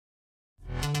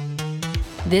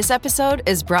This episode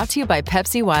is brought to you by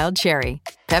Pepsi Wild Cherry.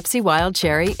 Pepsi Wild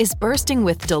Cherry is bursting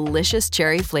with delicious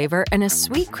cherry flavor and a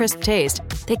sweet, crisp taste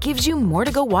that gives you more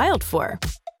to go wild for.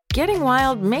 Getting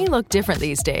wild may look different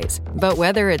these days, but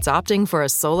whether it's opting for a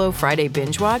solo Friday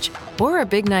binge watch or a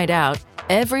big night out,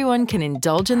 everyone can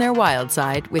indulge in their wild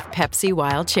side with Pepsi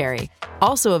Wild Cherry.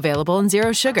 Also available in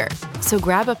Zero Sugar. So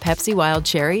grab a Pepsi Wild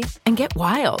Cherry and get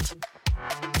wild.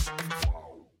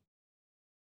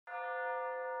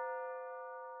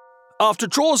 After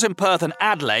draws in Perth and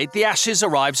Adelaide, the Ashes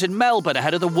arrives in Melbourne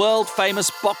ahead of the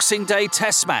world-famous Boxing Day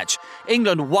Test match.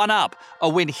 England 1 up. A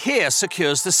win here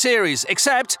secures the series.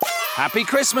 Except, Happy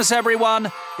Christmas,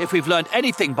 everyone. If we've learned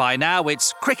anything by now,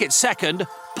 it's cricket second,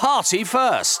 party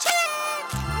first.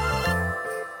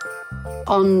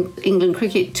 On England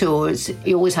cricket tours,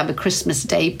 you always have a Christmas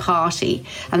Day party,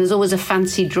 and there's always a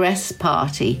fancy dress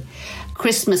party.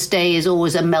 Christmas Day is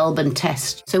always a Melbourne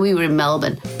test, so we were in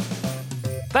Melbourne.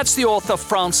 That's the author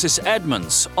Frances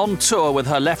Edmonds, on tour with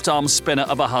her left-arm spinner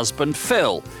of a husband,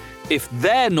 Phil. If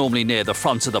they're normally near the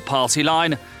front of the party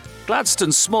line,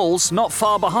 Gladstone Small's not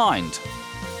far behind.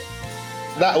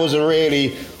 That was a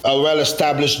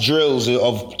well-established drills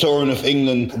of touring of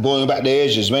England going back the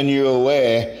ages. When you're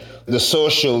aware, the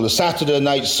Saturday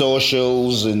night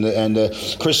socials and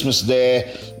the Christmas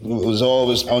Day was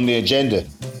always on the agenda.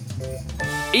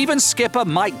 Even skipper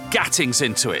Mike Gatting's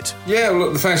into it. Yeah, well,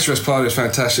 look, the fancy dress party was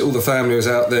fantastic. All the family was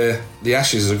out there. The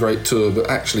Ashes is a great tour, but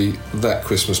actually that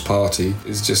Christmas party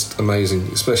is just amazing,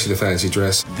 especially the fancy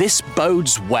dress. This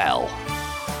bodes well.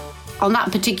 On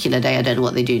that particular day, I don't know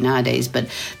what they do nowadays, but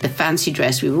the fancy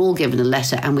dress, we were all given a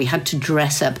letter and we had to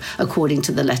dress up according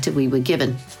to the letter we were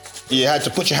given. You had to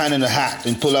put your hand in a hat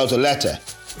and pull out a letter.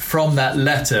 From that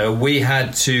letter, we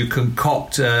had to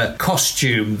concoct a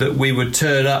costume that we would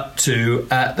turn up to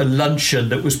at the luncheon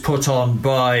that was put on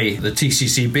by the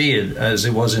TCCB, as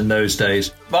it was in those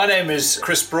days. My name is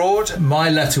Chris Broad. My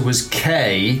letter was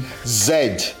K.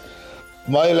 Z.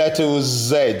 My letter was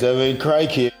Z. I mean,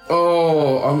 crikey.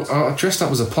 Oh, I dressed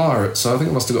up as a pirate, so I think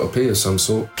I must have got a P of some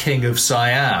sort. King of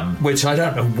Siam, which I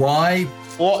don't know why.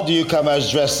 What do you come as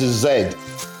dressed as Z?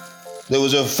 There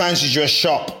was a fancy dress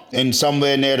shop in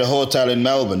somewhere near the hotel in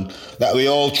Melbourne that we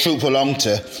all troop along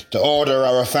to order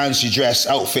our fancy dress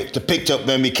outfit to pick up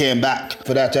when we came back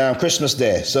for that Christmas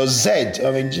Day. So Z,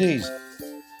 I mean, geez.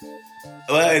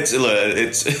 Well, it's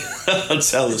I'll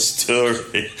tell the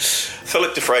story.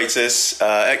 Philip de Freitas,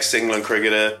 ex-England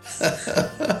cricketer,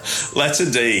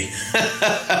 letter D.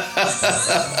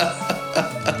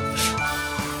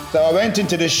 So I went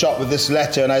into this shop with this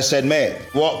letter and I said, mate,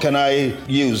 what can I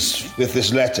use with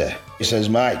this letter? He says,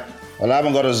 mate, well, I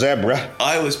haven't got a zebra.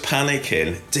 I was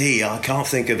panicking. D, I can't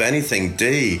think of anything,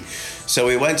 D. So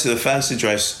we went to the fancy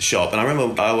dress shop, and I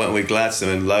remember I went with Gladstone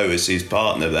and Lois, his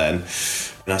partner then,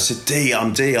 and I said, D,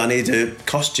 I'm D, I need a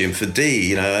costume for D,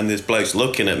 you know, and this bloke's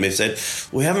looking at me and said,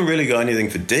 we haven't really got anything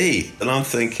for D. And I'm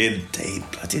thinking, D,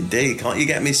 bloody D, can't you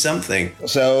get me something?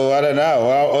 So, I don't know,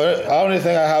 the only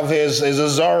thing I have here is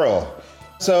a Zorro.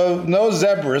 So, no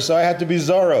zebra, so I had to be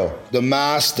Zorro. The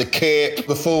mask, the cape,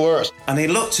 the full works. And he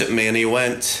looked at me and he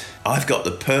went, I've got the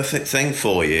perfect thing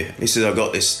for you. He said, I've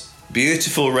got this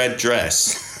beautiful red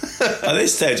dress. At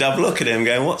this stage, I'm looking at him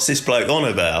going, what's this bloke on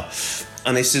about?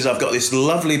 And he says, I've got this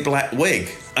lovely black wig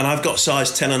and I've got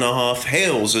size 10.5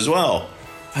 heels as well.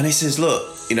 And he says,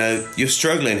 look, you know, you're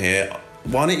struggling here.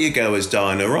 Why don't you go as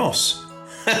Diana Ross?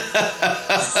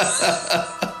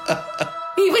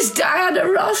 He was Diana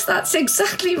Ross, that's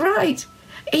exactly right.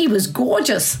 He was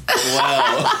gorgeous.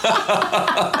 Wow.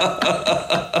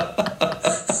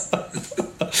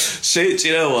 Do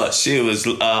you know what? She was,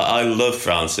 I love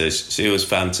Frances. She was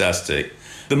fantastic.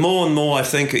 The more and more I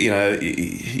think, you know,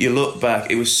 you look back,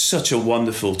 it was such a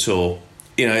wonderful tour.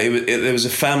 You know, there was a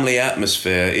family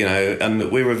atmosphere, you know,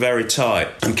 and we were very tight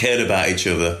and cared about each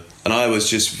other. And I was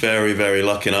just very, very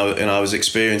lucky, and I was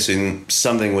experiencing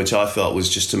something which I felt was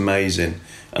just amazing.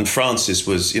 And Frances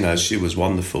was, you know, she was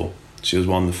wonderful. She was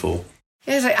wonderful.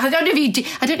 Yes, I don't know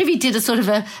if he did a sort of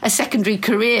a secondary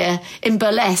career in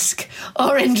burlesque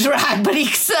or in drag, but he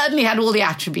certainly had all the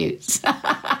attributes.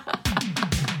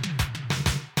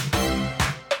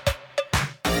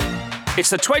 It's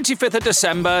the 25th of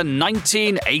December,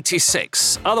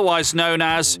 1986, otherwise known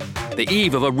as the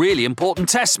eve of a really important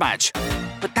test match.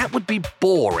 But that would be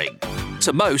boring.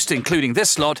 To most, including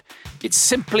this lot, it's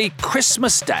simply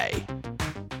Christmas Day.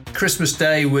 Christmas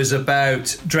Day was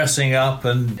about dressing up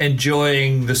and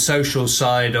enjoying the social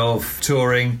side of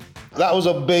touring. That was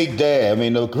a big day. I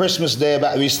mean, the Christmas Day,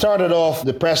 we started off,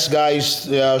 the press guys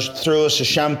threw us a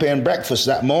champagne breakfast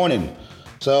that morning.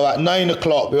 So at 9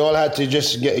 o'clock, we all had to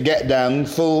just get down,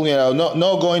 full,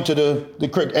 no going to the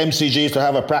MCGs to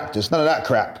have a practice, none of that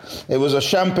crap. It was a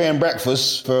champagne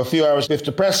breakfast for a few hours with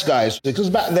the press guys, because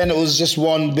back then it was just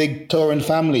one big touring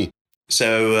family.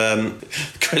 So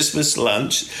Christmas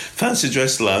lunch, fancy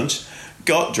dress lunch,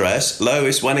 got dressed.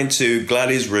 Lois went into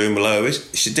Gladys' room.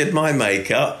 Lois, she did my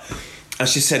makeup. And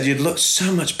she said, you'd look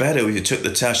so much better when you took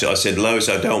the tash. I said, Lois,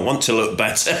 I don't want to look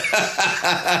better.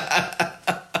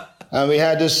 And we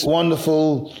had this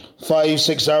wonderful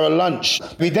 5-6 hour lunch.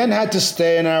 We then had to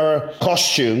stay in our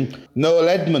costume. Noel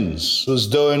Edmonds was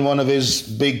doing one of his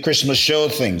big Christmas show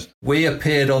things. We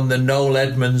appeared on the Noel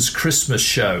Edmonds Christmas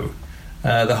show.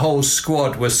 The whole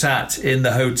squad were sat in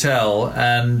the hotel,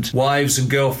 and wives and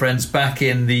girlfriends back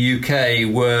in the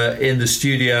UK were in the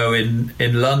studio in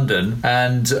London.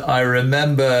 And I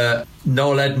remember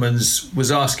Noel Edmonds was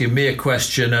asking me a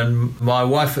question, and my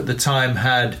wife at the time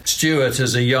had Stuart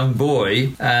as a young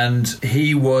boy, and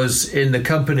he was in the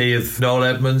company of Noel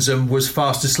Edmonds and was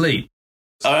fast asleep.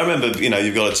 I remember,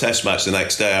 you've got a test match the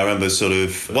next day. I remember sort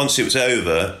of, once it was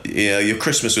over, your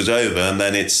Christmas was over, and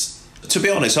then to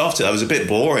be honest, after that, it was a bit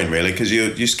boring, really, because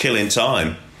you're just killing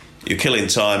time. You're killing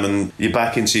time and you're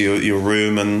back into your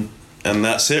room and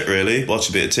that's it, really. Watch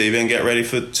a bit of TV and get ready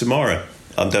for tomorrow.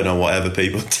 I don't know what other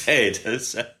people did.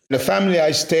 The family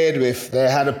I stayed with, they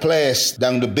had a place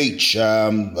down the beach,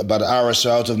 about an hour or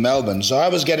so out of Melbourne. So I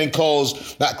was getting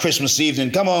calls that Christmas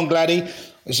evening. Come on, Gladdy.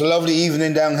 It's a lovely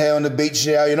evening down here on the beach.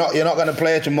 Yeah, you're not going to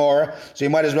play tomorrow, so you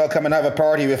might as well come and have a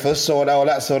party with us, or all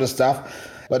that sort of stuff.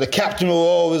 But the captain will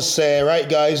always say, right,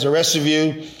 guys, the rest of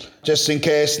you, just in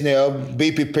case,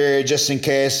 be prepared, just in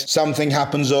case something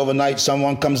happens overnight,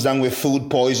 someone comes down with food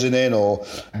poisoning or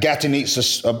Gattin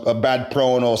eats a bad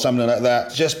prawn or something like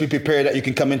that. Just be prepared that you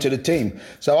can come into the team.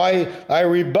 So I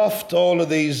rebuffed all of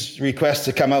these requests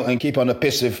to come out and keep on the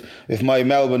piss with my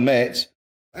Melbourne mates.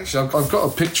 Actually, I've got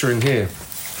a picture in here.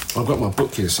 I've got my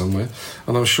book here somewhere,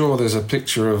 and I'm sure there's a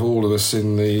picture of all of us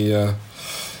in the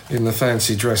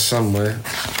fancy dress somewhere.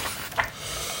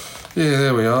 Yeah,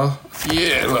 there we are.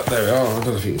 Yeah, look, there we are. I don't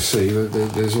know if you can see.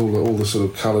 There's all the sort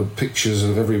of coloured pictures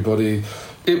of everybody.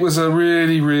 It was a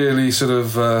really, really sort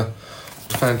of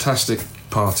fantastic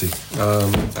party,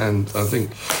 and I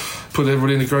think put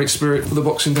everybody in a great spirit for the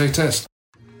Boxing Day test.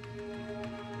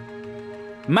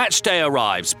 Match day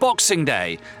arrives, Boxing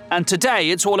Day, and today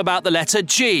it's all about the letter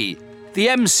G, the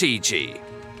MCG.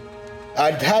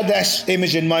 I'd had this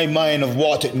image in my mind of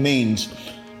what it means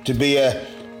to be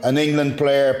an England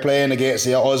player playing against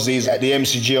the Aussies at the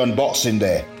MCG on Boxing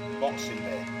Day.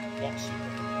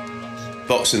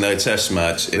 Boxing Day test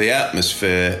match, the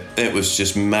atmosphere, it was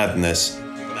just madness.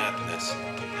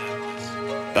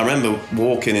 I remember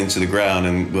walking into the ground,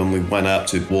 and when we went out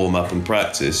to warm up and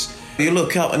practice, you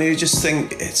look up and you just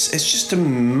think, it's just a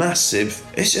massive,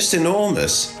 it's just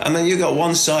enormous. And then you got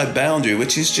one side boundary,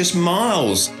 which is just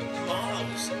miles.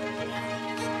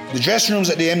 The dressing rooms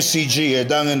at the MCG are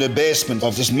down in the basement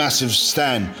of this massive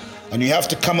stand, and you have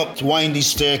to come up the windy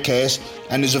staircase,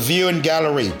 and there's a viewing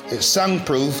gallery. It's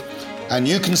soundproof, and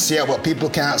you can see out what people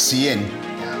can't see in.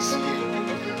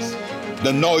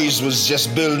 The noise was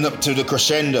just building up to the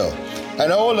crescendo.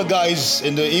 And all the guys,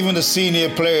 even the senior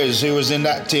players who was in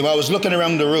that team, I was looking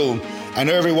around the room, and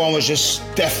everyone was just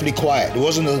deathly quiet. There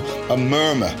wasn't a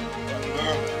murmur.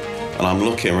 And I'm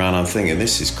looking around, I'm thinking,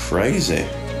 this is crazy.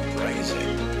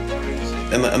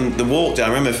 And the walk down,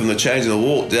 I remember from the change of the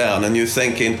walk down, and you're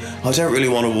thinking, I don't really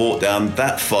want to walk down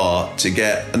that far to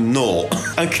get a naught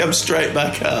and come straight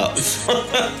back up.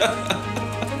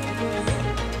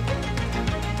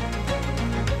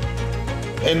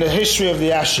 In the history of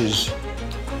the Ashes,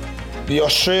 the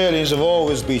Australians have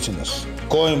always beaten us.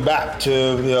 Going back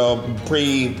to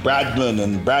pre-Bradman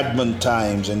and Bradman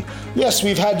times. And yes,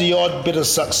 we've had the odd bit of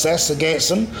success against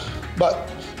them, but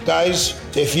guys,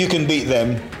 if you can beat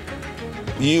them,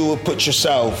 you will put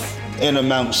yourself in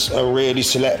amongst a really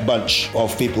select bunch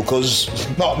of people, because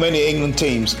not many England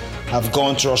teams have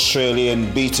gone to Australia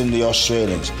and beaten the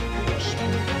Australians.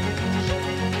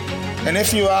 And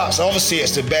if you ask, obviously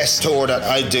it's the best tour that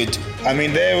I did. I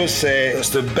mean, they would say it's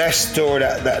the best tour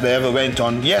that they ever went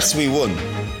on. Yes, we won,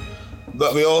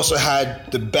 but we also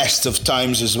had the best of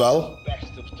times as well.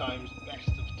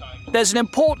 There's an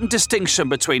important distinction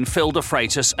between Phil de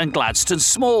Freitas and Gladstone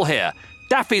Small here.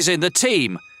 Daffy's in the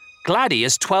team. Gladdy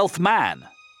is 12th man.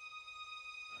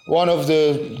 One of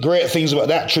the great things about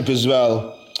that trip as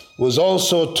well was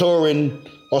also touring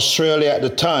Australia at the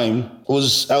time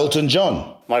was Elton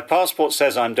John. My passport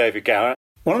says I'm David Gower.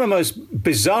 One of the most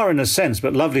bizarre, in a sense,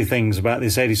 but lovely things about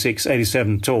this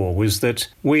 86-87 tour was that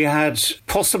we had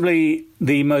possibly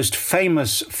the most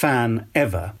famous fan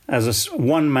ever as a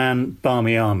one-man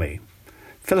Barmy Army.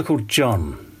 A fellow called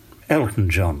John,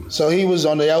 Elton John. So he was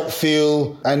on the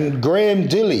outfield, and Graham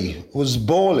Dilley was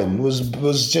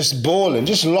just balling,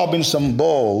 just lobbing some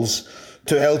balls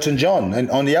to Elton John and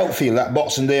on the outfield that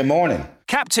Boxing Day morning.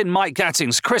 Captain Mike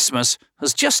Gatting's Christmas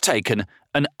has just taken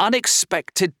an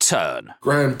unexpected turn.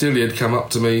 Graham Dilley had come up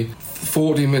to me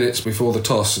 40 minutes before the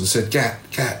toss and said, Gat,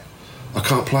 I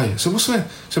can't play. I said, what's the matter?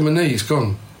 He said, my knee's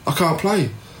gone. I can't play.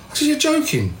 I said, you're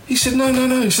joking. He said, no.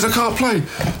 He said, I can't play.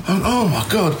 I went, oh, my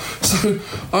God. So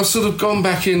I've sort of gone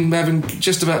back in, having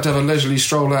just about to have a leisurely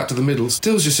stroll out to the middle.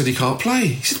 Stills just said he can't play.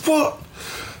 He said, what?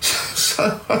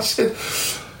 So I said,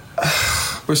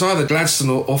 well, it's either Gladstone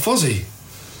or Fozzie.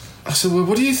 I said, well,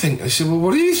 what do you think? He said, well,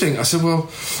 what do you think? I said, well,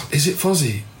 is it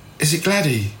Fozzie? Is it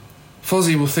Gladdy?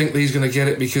 Fozzie will think that he's going to get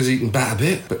it because he can bat a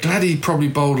bit, but Gladdy probably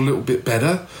bowled a little bit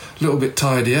better, a little bit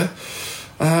tidier.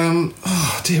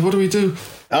 Oh, dear, what do we do?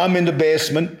 I'm in the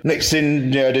basement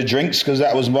mixing the drinks, because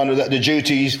that was one of the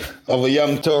duties of a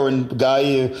young touring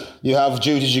guy. You have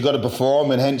duties you got to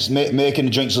perform, and hence making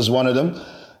the drinks was one of them.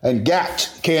 And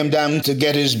Gat came down to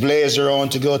get his blazer on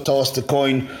to go toss the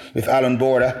coin with Alan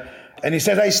Border. And he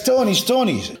said, hey, Stoney, Graham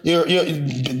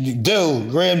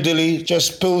Dilley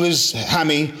just pulled his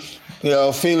hammy,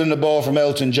 feeling the ball from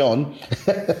Elton John.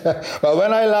 But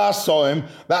when I last saw him,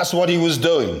 that's what he was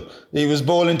doing. He was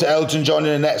bowling to Elton John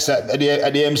in the nets at the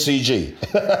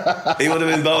MCG. He would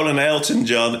have been bowling Elton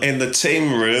John in the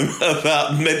team room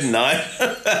about midnight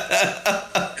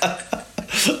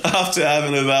after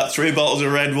having about 3 bottles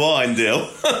of red wine, Dill.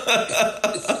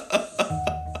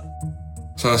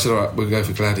 So I said, all right, we'll go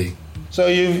for Gladdy. So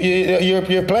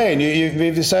you're playing.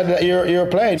 You've decided that you're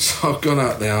playing. So I've gone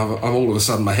out there. I'm all of a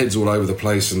sudden, my head's all over the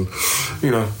place, and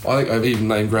I think I've even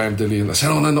named Graham Dilley, and I said,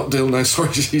 "Oh no, not Dill. No,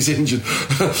 sorry, he's injured."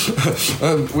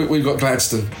 We've got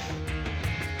Gladstone.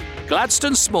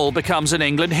 Gladstone Small becomes an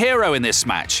England hero in this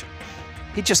match.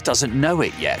 He just doesn't know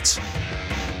it yet.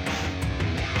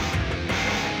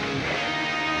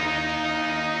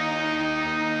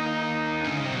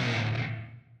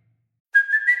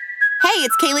 Hey,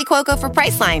 it's Kaylee Cuoco for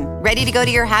Priceline. Ready to go to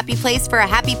your happy place for a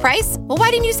happy price? Well, why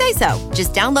didn't you say so?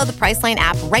 Just download the Priceline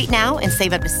app right now and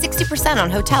save up to 60% on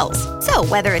hotels. So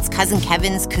whether it's Cousin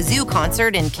Kevin's Kazoo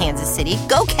Concert in Kansas City,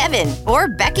 go Kevin, or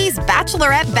Becky's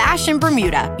Bachelorette Bash in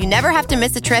Bermuda, you never have to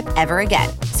miss a trip ever again.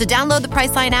 So download the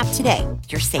Priceline app today.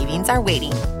 Your savings are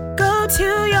waiting. Go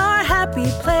to your happy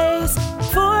place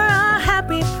for a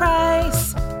happy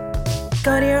price.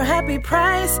 Go to your happy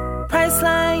price,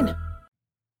 Priceline.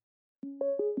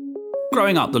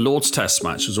 Growing up, the Lord's Test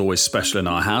match was always special in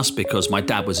our house because my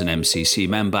dad was an MCC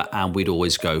member and we'd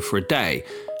always go for a day.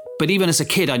 But even as a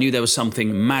kid, I knew there was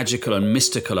something magical and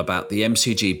mystical about the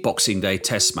MCG Boxing Day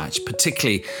Test match,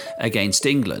 particularly against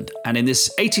England. And in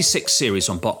this 86 series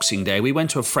on Boxing Day, we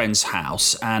went to a friend's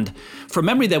house, and from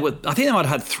memory, I think they might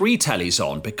have had 3 tellies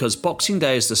on, because Boxing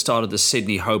Day is the start of the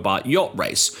Sydney-Hobart yacht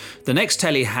race. The next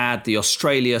telly had the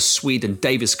Australia-Sweden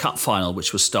Davis Cup final,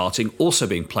 which was starting, also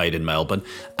being played in Melbourne,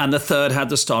 and the third had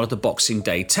the start of the Boxing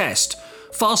Day Test.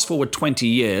 Fast forward 20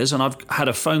 years, and I've had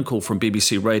a phone call from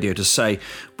BBC Radio to say,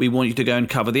 we want you to go and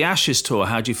cover the Ashes tour.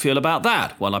 How do you feel about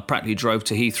that? Well, I practically drove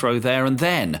to Heathrow there and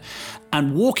then.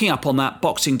 And walking up on that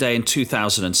Boxing Day in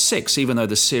 2006, even though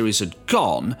the series had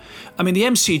gone, I mean, the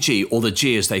MCG, or the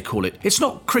G as they call it, it's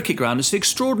not cricket ground, it's an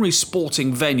extraordinary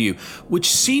sporting venue which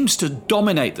seems to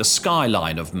dominate the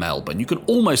skyline of Melbourne. You can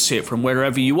almost see it from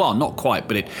wherever you are, not quite,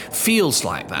 but it feels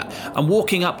like that. And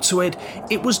walking up to it,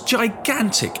 it was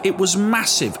gigantic, it was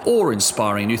massive,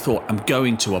 awe-inspiring. You thought, I'm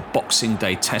going to a Boxing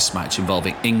Day Test match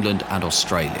involving England and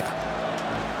Australia.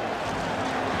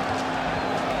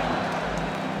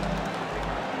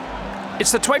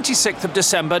 It's the 26th of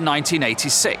December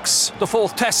 1986, the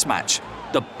 4th Test match,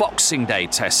 the Boxing Day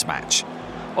Test match.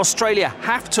 Australia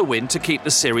have to win to keep the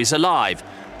series alive.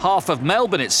 Half of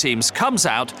Melbourne, it seems, comes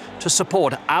out to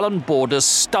support Alan Border's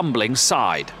stumbling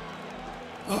side.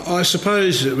 I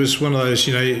suppose it was one of those,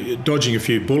 dodging a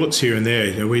few bullets here and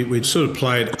there. We'd sort of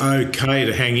played okay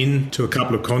to hang in to a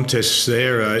couple of contests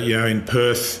there, in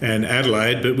Perth and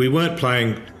Adelaide, but we weren't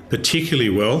playing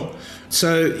particularly well.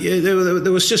 So,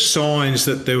 there was just signs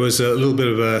that there was a little bit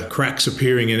of cracks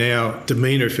appearing in our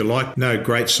demeanour, if you like. No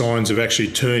great signs of actually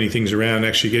turning things around,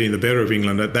 actually getting the better of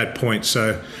England at that point.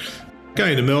 So,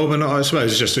 going to Melbourne, I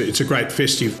suppose it's a great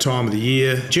festive time of the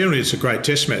year. Generally, it's a great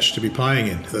test match to be playing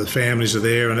in. The families are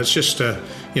there, and it's just a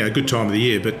good time of the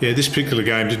year. But this particular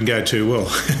game didn't go too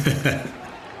well.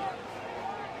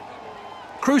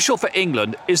 Crucial for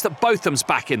England is that Botham's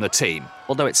back in the team,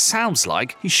 although it sounds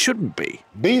like he shouldn't be.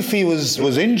 Beefy was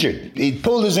injured. He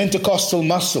pulled his intercostal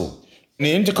muscle. And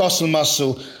the intercostal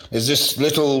muscle is this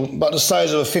little, about the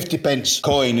size of a 50-pence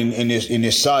coin in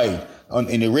his side,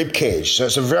 in the rib cage. So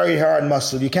it's a very hard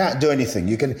muscle. You can't do anything.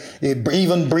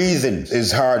 Even breathing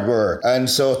is hard work. And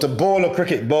so to bowl a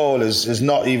cricket ball is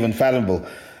not even fathomable.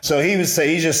 So he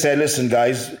just said, listen,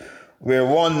 guys, we're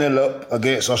 1-0 up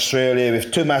against Australia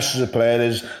with 2 matches to play.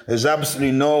 There's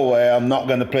absolutely no way I'm not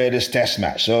going to play this test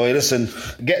match. So listen,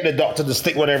 get the doctor to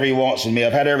stick whatever he wants in me.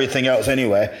 I've had everything else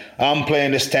anyway. I'm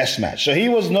playing this test match. So he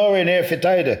was nowhere near fit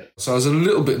either. So I was a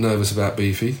little bit nervous about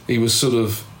Beefy. He was sort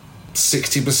of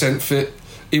 60% fit.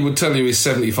 He would tell you he's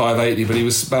 75, 80, but he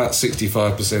was about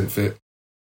 65% fit.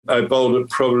 I bowled at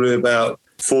probably about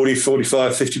 40,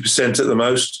 45, 50% at the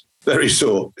most. Very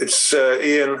sore. It's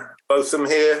Ian Botham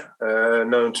here,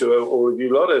 known to all of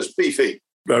you lot as Beefy.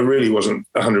 I really wasn't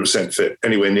 100% fit,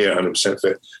 anywhere near 100%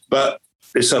 fit. But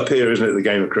it's up here, isn't it, the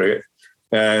game of cricket?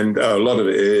 And a lot of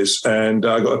it is. And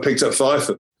I got a picked up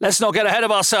 5. Let's not get ahead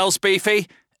of ourselves, Beefy.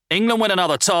 England win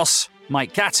another toss.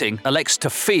 Mike Gatting elects to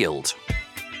field.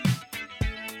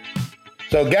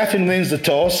 So Gatting wins the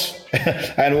toss,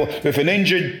 and with an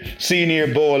injured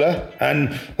senior bowler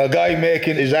and a guy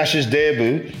making his Ashes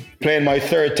debut, playing my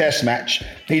 3rd test match,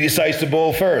 he decides to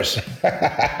bowl first.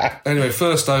 Anyway,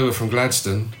 first over from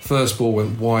Gladstone. First ball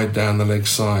went wide down the leg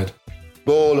side.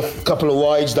 Ball a couple of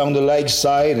wides down the leg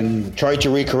side and tried to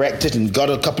recorrect it and got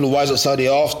a couple of wides outside the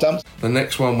off stump. The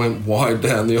next one went wide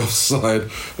down the offside.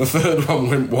 The third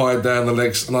one went wide down the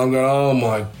legs, and I'm going, oh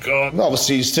my God.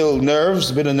 Obviously, still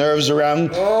nerves, a bit of nerves around.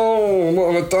 Oh,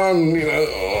 what have I done?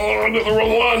 I got the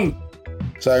wrong one.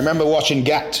 So I remember seeing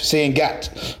Gat.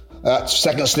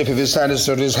 Second slip of his hand,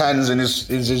 sort of his hands in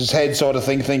his head sort of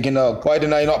thing, thinking, oh, why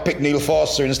didn't I not pick Neil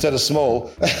Foster instead of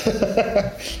Small?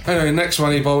 Anyway, next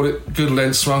one he bowled it, good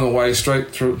length, swung away, straight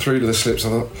through to the slips, I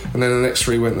thought. And then the next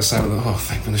 3 went the same. I thought, oh,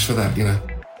 thank goodness for that,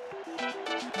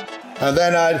 And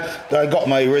then I got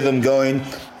my rhythm going.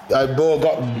 I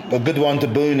got a good one to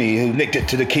Booney, who nicked it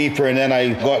to the keeper, and then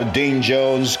I got Dean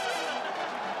Jones.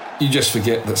 You just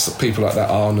forget that people like that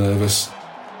are nervous.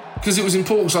 Because it was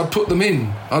important, so I'd put them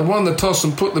in. I'd won the toss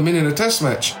and put them in a test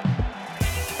match.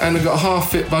 And I got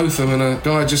half fit both of them, and a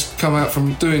guy just come out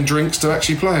from doing drinks to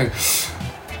actually playing.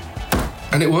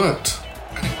 And it worked.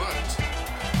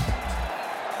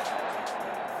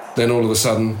 Then all of a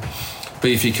sudden,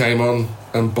 Beefy came on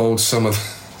and bowled some of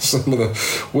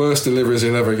the worst deliveries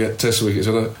you'll ever get test wickets.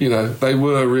 They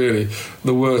were really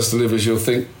the worst deliveries you'll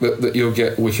think that you'll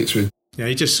get wickets with. Yeah,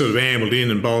 he just sort of ambled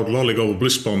in and bowled lollygobble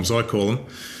bliss bombs, I call them.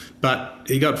 But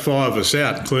he got 5 of us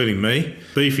out, including me.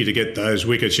 Beefy to get those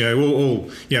wickets, all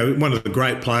one of the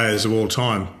great players of all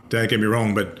time, don't get me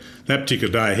wrong, but that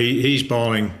particular day, he's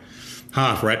bowling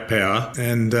half rat power,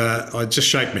 and I just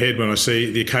shake my head when I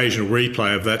see the occasional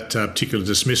replay of that particular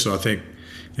dismissal. I think,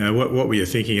 what were you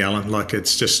thinking, Alan? Like,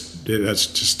 that's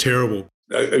just terrible.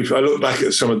 If I look back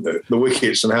at some of the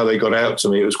wickets and how they got out to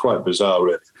me, it was quite bizarre,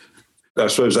 really. I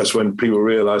suppose that's when people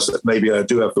realised that maybe I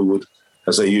do have the wood,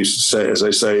 as they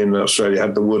say in Australia,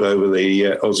 had the wood over the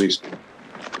Aussies.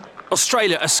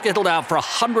 Australia are skittled out for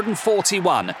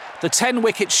 141, the 10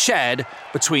 wickets shared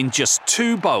between just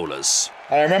 2 bowlers.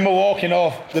 I remember walking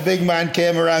off, the big man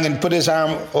came around and put his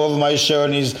arm over my shoulder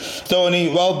and he's, Tony,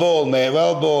 well bowled, mate,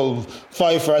 well bowled,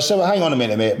 5 for. I said, well, hang on a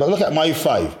minute, mate, but look at my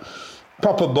 5.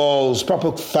 Proper balls,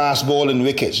 proper fast bowling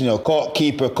wickets, caught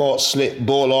keeper, caught slip,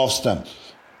 ball off stump.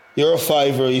 You're a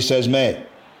 5er, he says, mate.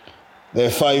 They're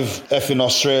 5 effing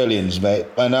Australians, mate,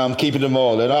 and I'm keeping them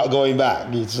all. They're not going back.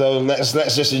 So let's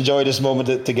just enjoy this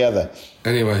moment together.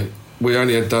 Anyway, we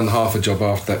only had done half a job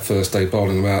after that first day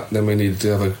bowling them out. Then we needed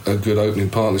to have a good opening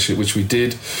partnership, which we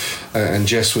did. And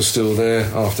Jess was still there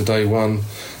after day 1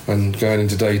 and going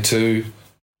into day 2.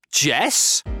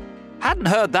 Jess? Hadn't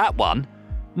heard that one.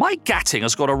 Mike Gatting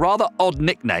has got a rather odd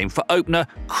nickname for opener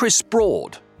Chris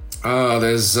Broad.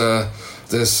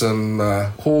 There's some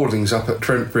hoardings up at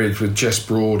Trent Bridge with Jess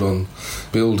Broad on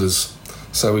builders,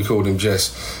 so we called him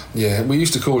Jess. Yeah, we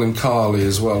used to call him Carly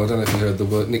as well. I don't know if you heard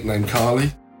the nickname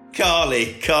Carly.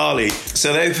 Carly.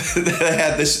 So they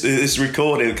had this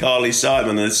recording of Carly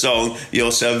Simon and the song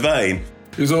You're So Vain.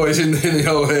 He was always in the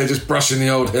old hair, just brushing the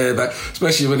old hair back,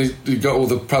 especially when he got all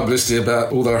the publicity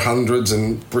about all their hundreds,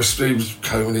 and he was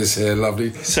combing his hair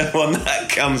lovely. So when that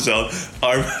comes on,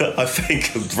 I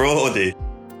think of Broady.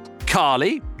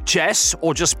 Carly, Jess,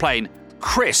 or just plain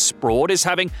Chris Broad is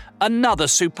having another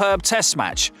superb Test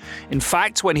match. In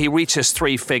fact, when he reaches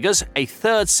three figures, a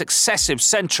third successive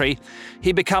century,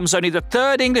 he becomes only the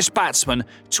third English batsman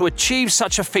to achieve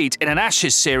such a feat in an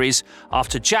Ashes series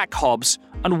after Jack Hobbs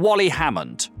and Wally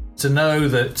Hammond. To know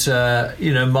that,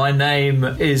 my name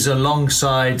is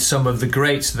alongside some of the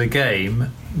greats of the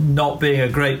game, not being a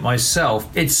great myself,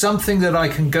 it's something that I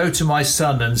can go to my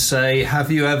son and say,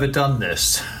 have you ever done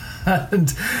this?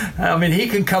 And I mean, he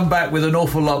can come back with an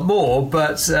awful lot more,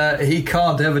 but he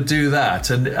can't ever do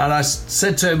that. And I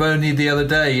said to him only the other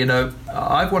day,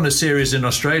 I've won a series in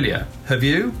Australia. Have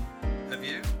you?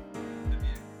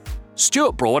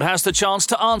 Stuart Broad has the chance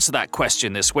to answer that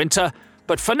question this winter,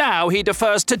 but for now he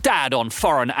defers to Dad on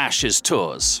foreign Ashes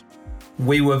tours.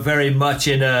 We were very much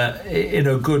in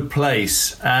a good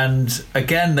place, and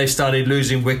again they started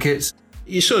losing wickets.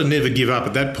 You sort of never give up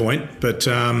at that point, but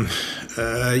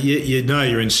you know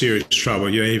you're in serious trouble.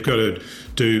 You've got to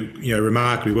do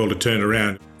remarkably well to turn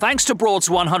around. Thanks to Broad's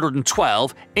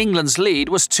 112, England's lead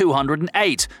was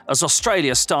 208 as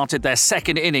Australia started their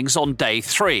second innings on day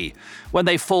 3. When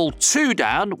they fall 2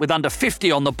 down with under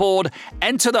 50 on the board,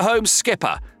 enter the home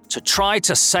skipper to try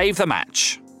to save the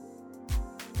match.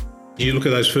 You look at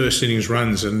those first innings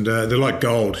runs and they're like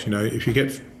gold. If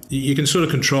you can sort of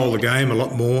control the game a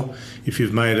lot more if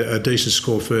you've made a decent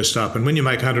score first up. And when you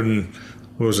make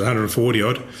 140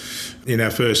 odd in our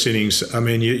first innings, I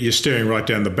mean, you're staring right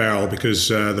down the barrel because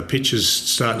the pitch is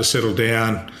starting to settle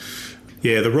down.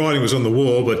 Yeah, the writing was on the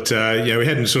wall, but we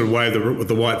hadn't sort of waved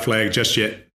the white flag just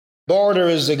yet. Border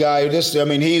is the guy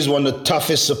he's one of the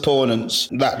toughest opponents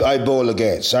that I bowl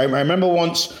against. I remember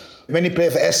once when he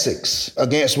played for Essex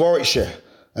against Warwickshire,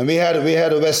 and we had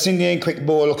a West Indian quick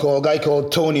bowler a guy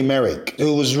called Tony Merrick,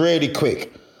 who was really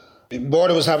quick.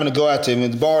 Border was having a go at him,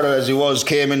 and Border, as he was,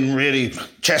 came in really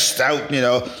chest out,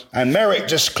 and Merrick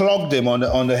just clogged him on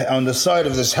the side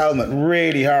of his helmet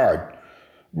really hard,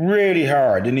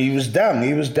 and he was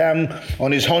down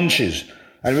on his haunches,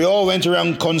 and we all went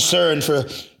around concerned for,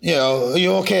 are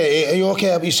you okay? Are you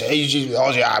okay? He said,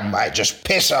 mate, just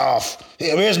piss off.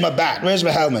 Where's my bat? Where's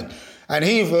my helmet? And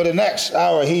for the next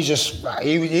hour, he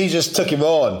just took him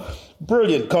on.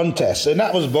 Brilliant contest, and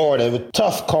that was Border, a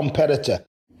tough competitor.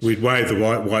 We'd waved the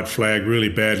white flag really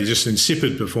badly, just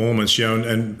insipid performance,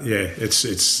 and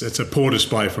it's a poor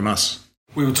display from us.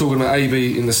 We were talking about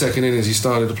AB in the second innings. He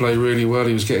started to play really well.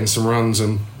 He was getting some runs,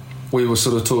 and we were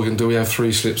sort of talking, do we have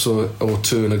 3 slips or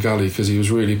 2 in a gully? Because he was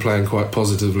really playing quite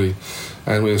positively,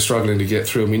 and we were struggling to get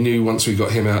through. And we knew once we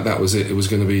got him out, that was it. It was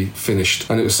going to be finished,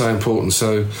 and it was so important.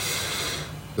 So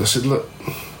I said, look,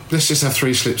 let's just have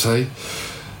 3 slips, eh?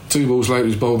 2 balls later,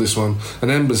 he's bowled this one,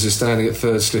 and Embers is standing at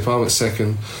third slip. I'm at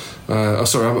second.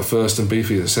 I'm at first, and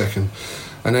Beefy at second.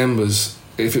 And Embers,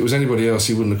 if it was anybody else,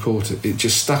 he wouldn't have caught it. It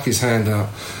just stuck his hand out,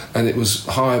 and it was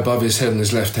high above his head on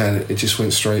his left hand. It just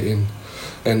went straight in.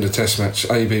 End of Test match.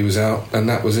 AB was out, and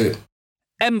that was it.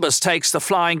 Embers takes the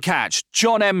flying catch.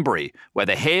 John Embry.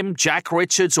 Whether him, Jack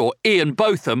Richards, or Ian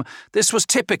Botham, this was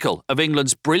typical of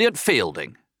England's brilliant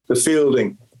fielding. The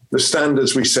fielding, the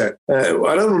standards we set. I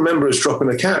don't remember us dropping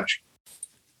a catch.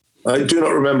 I do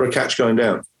not remember a catch going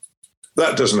down.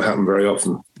 That doesn't happen very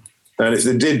often. And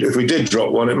if we did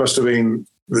drop one, it must have been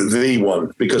the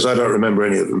one, because I don't remember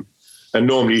any of them. And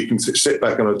normally you can sit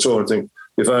back on a tour and think,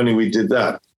 if only we did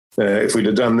that. If we'd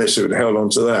have done this, it would have held on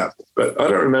to that. But I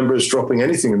don't remember us dropping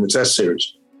anything in the Test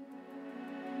series.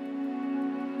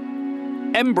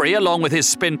 Embry, along with his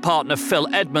spin partner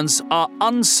Phil Edmonds, are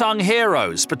unsung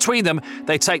heroes. Between them,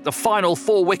 they take the final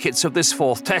 4 wickets of this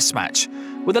 4th Test match,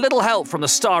 with a little help from the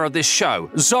star of this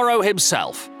show, Zorro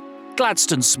himself,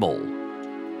 Gladstone Small.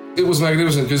 It was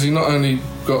magnificent because he not only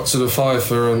got to the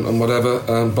fifer and whatever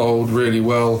and bowled really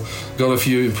well, got a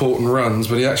few important runs,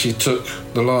 but he actually took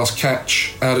the last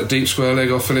catch out at deep square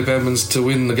leg off Philip Edmonds to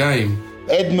win the game.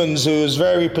 Edmonds, who was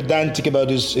very pedantic about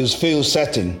his field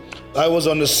setting, I was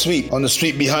on the sweep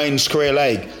behind square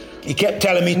leg. He kept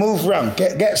telling me, move round,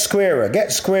 get squarer.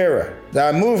 Now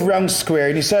I move round square,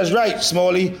 and he says, right,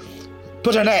 Smalley,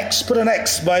 put an X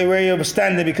by where you're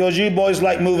standing, because you boys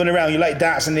like moving around, you like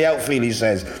dancing the outfield, he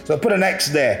says. So I put an X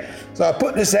there. So I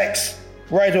put this X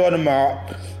right on the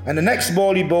mark, and the next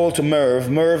ball he bowled to Merv.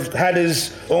 Merv had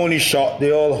his only shot,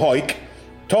 the old hike,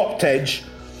 top edge,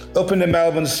 up in the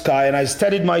Melbourne sky, and I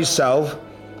steadied myself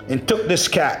and took this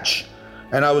catch.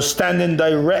 And I was standing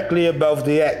directly above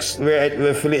the X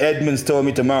where Philip Edmonds told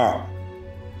me to mark.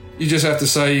 You just have to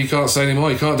say, you can't say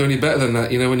anymore. You can't do any better than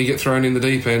that. When you get thrown in the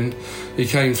deep end, he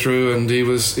came through and he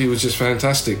was just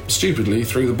fantastic. Stupidly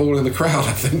threw the ball in the crowd,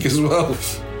 I think, as well.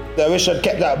 I wish I'd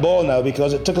kept that ball now,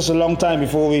 because it took us a long time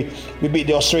before we beat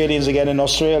the Australians again in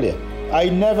Australia. I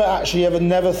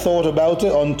never thought about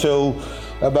it until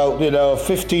about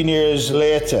 15 years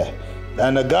later.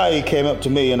 And a guy came up to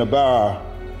me in a bar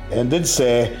and did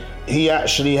say he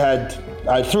actually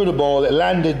I threw the ball, it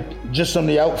landed just on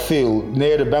the outfield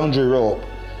near the boundary rope.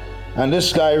 And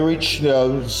this guy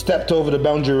stepped over the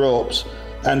boundary ropes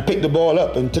and picked the ball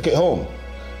up and took it home.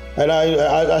 And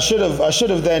I should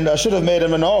have made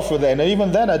him an offer then. And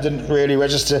even then I didn't really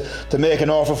register to make an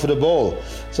offer for the ball.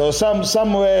 So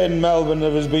somewhere in Melbourne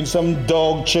there has been some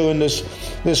dog chewing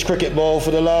this cricket ball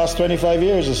for the last 25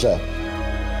 years or so.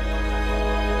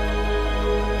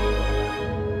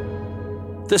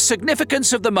 The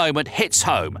significance of the moment hits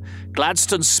home.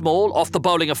 Gladstone Small, off the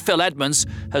bowling of Phil Edmonds,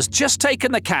 has just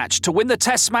taken the catch to win the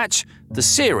Test match, the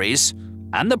series,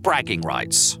 and the bragging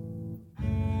rights.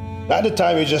 At the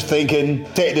time, you're just thinking,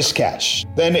 take this catch.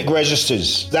 Then it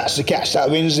registers. That's the catch that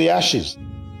wins the Ashes.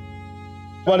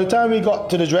 By the time we got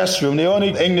to the dressing room, the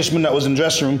only Englishman that was in the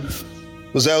dressing room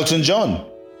was Elton John.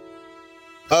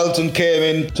 Elton came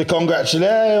in to congratulate,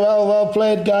 hey, well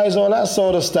played, guys, all that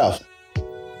sort of stuff.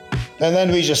 And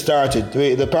then we just started,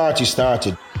 the party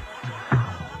started.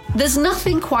 There's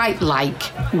nothing quite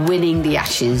like winning the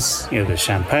Ashes. There's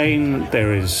champagne,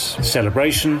 there is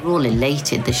celebration. We're all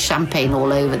elated, there's champagne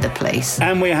all over the place.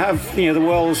 And we have, the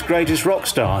world's greatest rock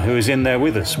star who is in there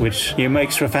with us, which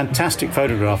makes for a fantastic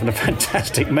photograph and a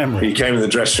fantastic memory. He came in the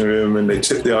dressing room and they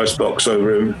tipped the icebox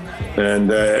over him and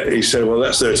he said, well,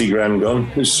 that's 30 grand gone,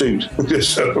 his suit.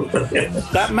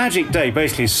 That magic day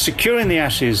basically is securing the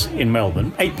Ashes in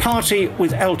Melbourne, a party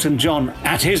with Elton John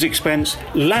at his expense,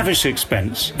 lavish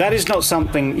expense. That is not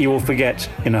something you will forget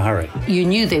in a hurry. You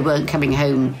knew they weren't coming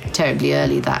home terribly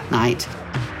early that night.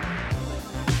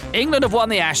 England have won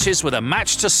the Ashes with a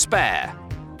match to spare,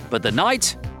 but the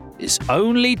night is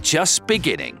only just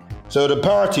beginning. So the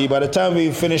party, by the time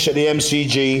we finished at the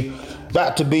MCG,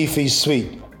 back to Beefy's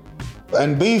suite.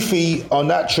 And Beefy, on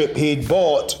that trip, he'd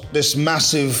bought this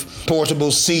massive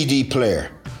portable CD player.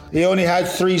 He only had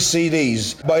 3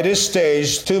 CDs. By this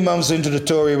stage, 2 months into the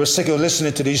tour, he was sick of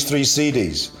listening to these 3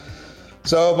 CDs.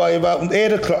 So by about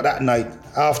 8 o'clock that night,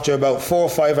 after about 4 or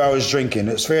 5 hours drinking,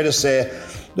 it's fair to say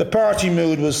the party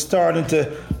mood was starting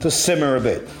to simmer a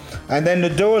bit. And then the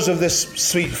doors of this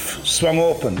suite swung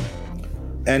open,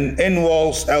 and in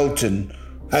waltzed Elton.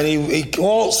 And he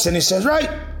waltzed and he says, right,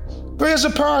 where's the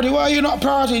party? Why are you not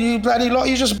partying, you bloody lot?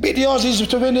 You just beat the Aussies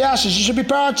to win the Ashes. You should be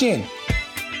partying.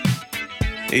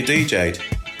 He DJ'd.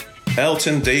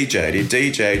 Elton DJ'd. He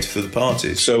DJ'd for the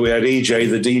parties. So we had EJ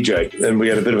the DJ, and we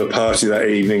had a bit of a party that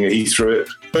evening, and he threw it.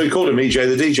 But we called him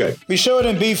EJ the DJ. We showed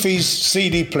him Beefy's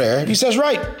CD player. He says,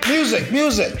 right, music.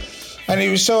 And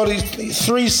he showed these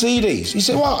 3 CDs. He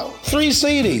said, what? 3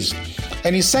 CDs?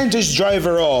 And he sent his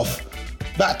driver off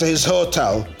back to his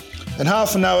hotel. And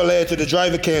half an hour later, the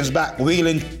driver came back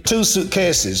wheeling 2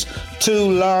 suitcases,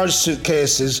 2 large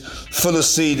suitcases full of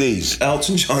CDs.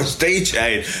 Elton John's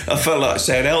DJing. I felt like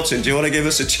saying, Elton, do you want to give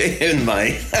us a tune,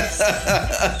 mate?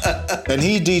 And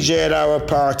he DJ'd our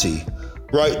party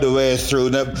right the way through.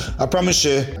 Now, I promise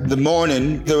you, the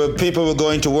morning, people were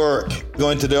going to work,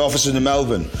 going to the office in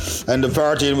Melbourne, and the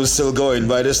partying was still going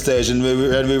by this stage, and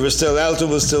Elton was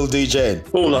still DJing.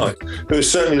 All night. It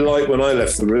was certainly light when I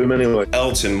left the room anyway.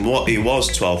 Elton, he was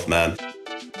 12th man.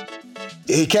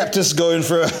 He kept us going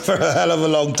for a hell of a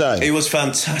long time. He was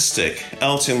fantastic.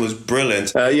 Elton was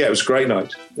brilliant. Yeah, it was a great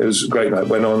night. It was a great night.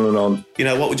 Went on and on.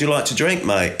 What would you like to drink,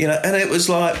 mate? And it was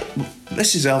like,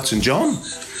 this is Elton John.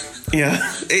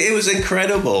 It was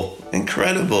incredible.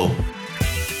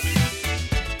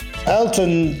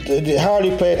 Elton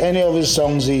hardly played any of his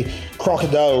songs.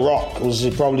 Crocodile Rock was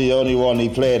probably the only one he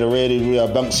played, a really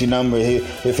bouncy number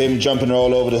with him jumping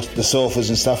all over the sofas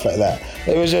and stuff like that.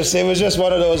 It was just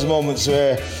one of those moments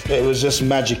where it was just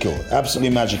magical,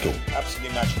 absolutely magical.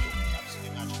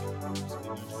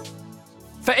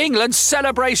 For England,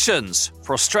 celebrations.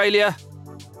 For Australia,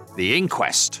 the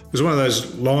inquest. It was one of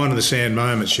those line in the sand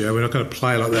moments, we're not going to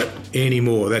play like that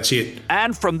anymore, that's it.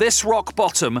 And from this rock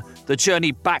bottom, the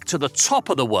journey back to the top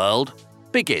of the world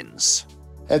begins.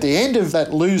 At the end of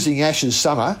that losing Ashes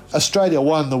summer, Australia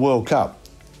won the World Cup.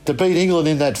 To beat England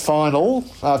in that final,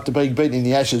 after being beaten in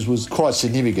the Ashes, was quite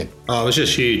significant. Oh, it was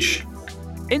just huge.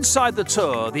 Inside the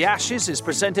tour, The Ashes is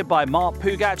presented by Mark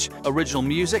Pugach, original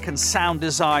music and sound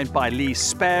design by Lee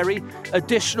Sperry,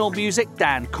 additional music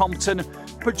Dan Compton,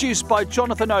 produced by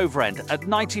Jonathan Overend at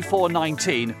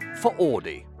 9419 for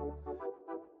Audi.